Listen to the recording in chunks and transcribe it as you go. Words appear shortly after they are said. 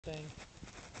thing.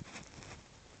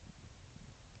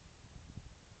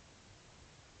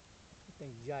 That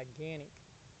thing's gigantic.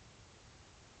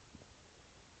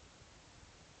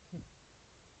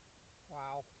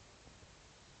 Wow.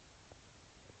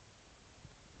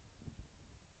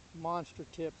 Monster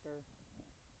tip there.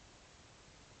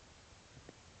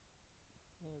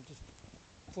 And there's just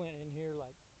flint in here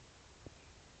like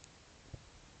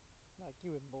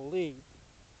you would believe.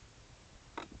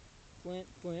 Flint,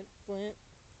 flint, flint.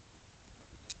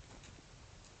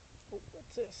 Oh,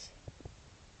 what's this?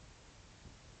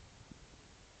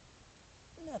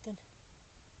 Nothing.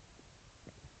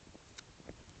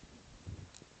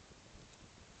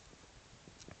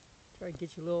 Try to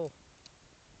get you a little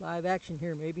live action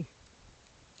here, maybe.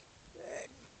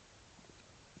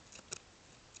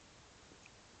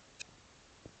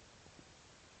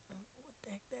 What the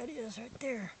heck that is right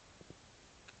there?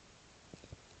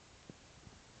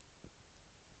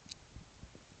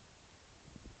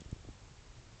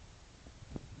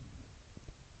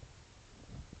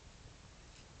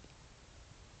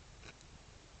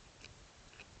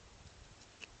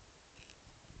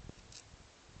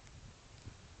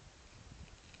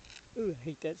 Ooh, I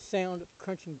hate that sound of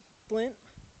crunching flint.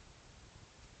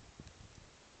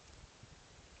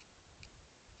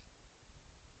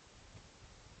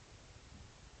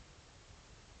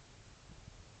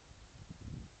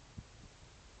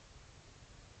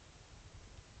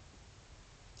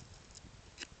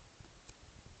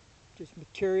 Just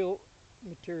material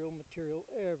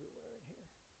everywhere in here.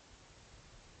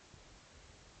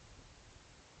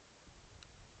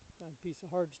 Found a piece of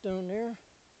hard stone there.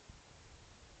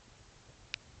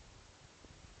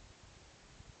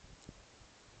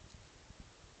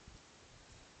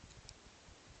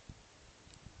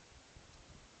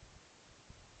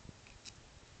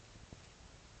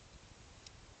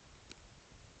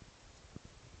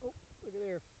 Oh, look at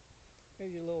there.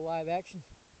 There's your little live action.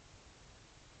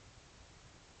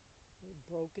 A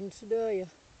broken sedalia.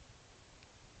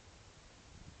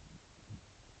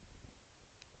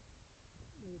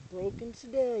 A broken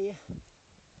sedalia.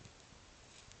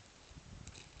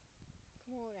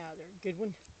 Come on out there, good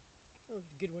one. Oh, there's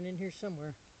a good one in here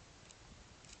somewhere.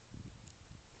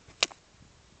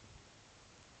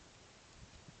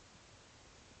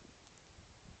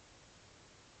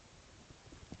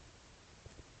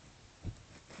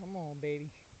 Come on,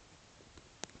 baby.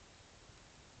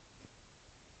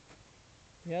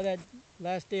 Yeah, that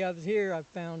last day I was here, I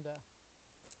found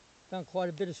quite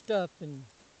a bit of stuff in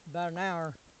about an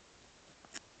hour.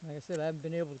 Like I said, I haven't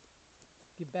been able to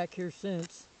get back here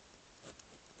since.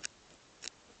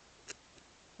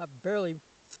 I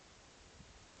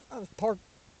was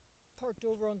parked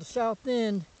over on the south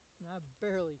end, and I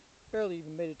barely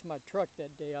even made it to my truck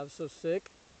that day. I was so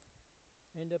sick.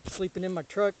 I ended up sleeping in my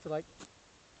truck for like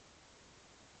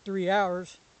 3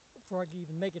 hours before I could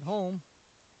even make it home.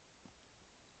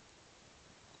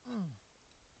 Let's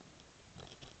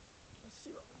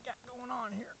see what we got going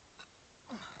on here.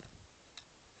 Got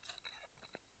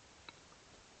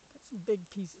some big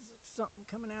pieces of something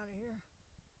coming out of here.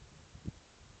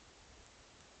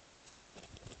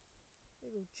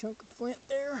 Big old chunk of flint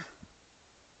there.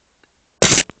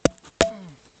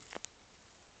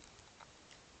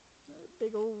 Another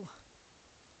big old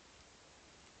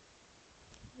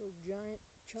giant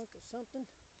chunk of something.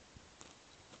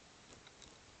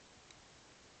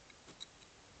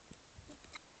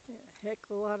 Yeah, a heck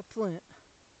of a lot of flint.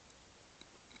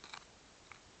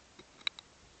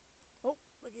 Oh,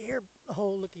 looky here.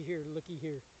 Oh, looky here, looky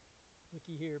here.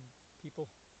 Looky here, people.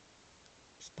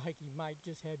 Spiky might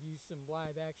just have you some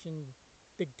live action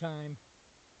big time.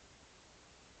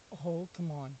 Oh,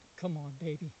 come on,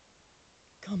 baby.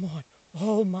 Come on.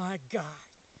 Oh my God.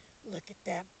 Look at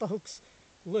that, folks.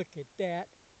 Look at that.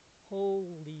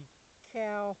 Holy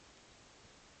cow.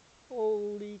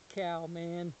 Holy cow,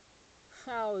 man.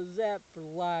 How is that for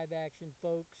live action,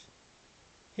 folks?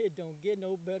 It don't get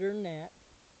no better than that.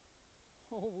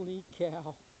 Holy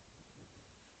cow.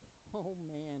 Oh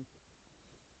man.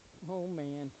 Oh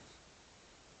man.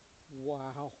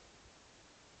 Wow.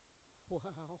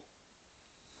 Wow.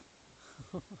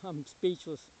 I'm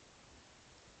speechless.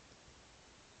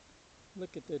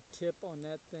 Look at the tip on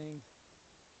that thing.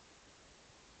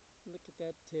 Look at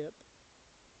that tip.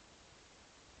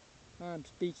 I'm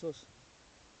speechless.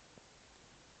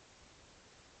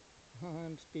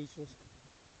 I'm speechless.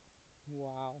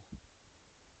 Wow.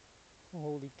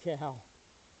 Holy cow.